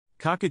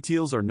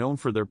Cockatiels are known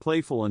for their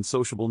playful and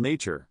sociable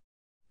nature.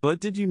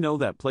 But did you know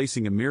that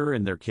placing a mirror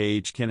in their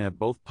cage can have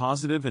both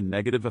positive and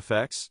negative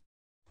effects?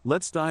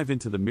 Let's dive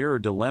into the mirror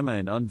dilemma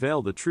and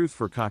unveil the truth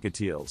for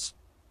cockatiels.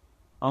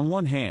 On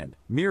one hand,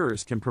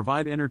 mirrors can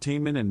provide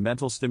entertainment and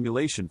mental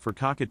stimulation for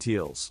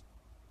cockatiels.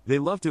 They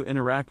love to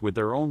interact with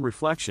their own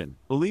reflection,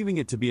 believing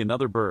it to be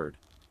another bird.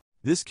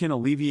 This can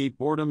alleviate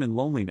boredom and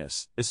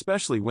loneliness,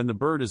 especially when the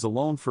bird is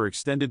alone for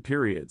extended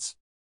periods.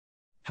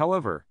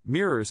 However,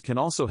 mirrors can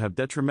also have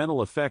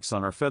detrimental effects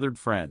on our feathered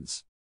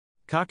friends.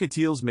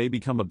 Cockatiels may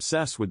become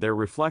obsessed with their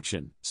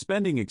reflection,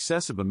 spending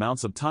excessive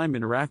amounts of time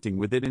interacting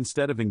with it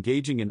instead of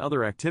engaging in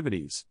other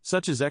activities,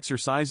 such as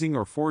exercising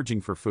or foraging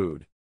for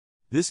food.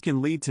 This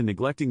can lead to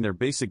neglecting their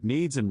basic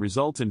needs and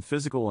result in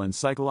physical and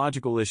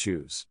psychological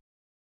issues.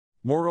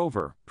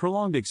 Moreover,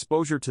 prolonged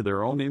exposure to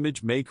their own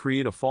image may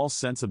create a false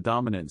sense of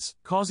dominance,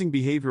 causing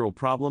behavioral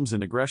problems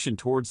and aggression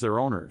towards their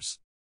owners.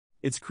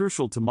 It's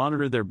crucial to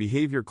monitor their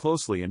behavior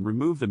closely and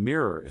remove the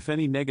mirror if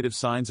any negative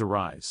signs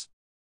arise.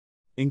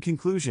 In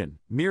conclusion,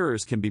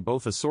 mirrors can be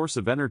both a source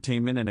of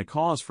entertainment and a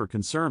cause for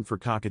concern for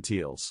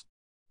cockatiels.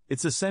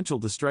 It's essential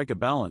to strike a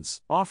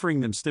balance,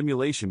 offering them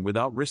stimulation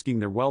without risking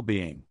their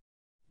well-being.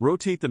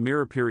 Rotate the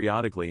mirror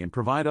periodically and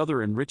provide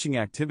other enriching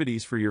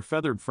activities for your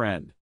feathered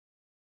friend.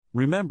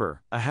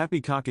 Remember, a happy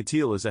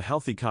cockatiel is a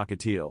healthy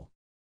cockatiel.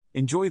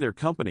 Enjoy their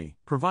company,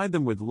 provide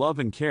them with love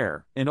and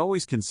care, and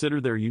always consider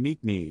their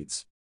unique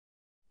needs.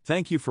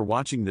 Thank you for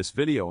watching this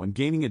video and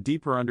gaining a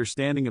deeper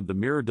understanding of the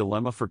mirror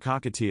dilemma for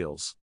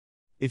cockatiels.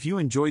 If you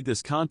enjoyed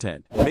this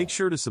content, make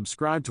sure to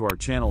subscribe to our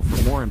channel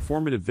for more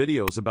informative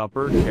videos about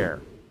bird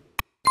care.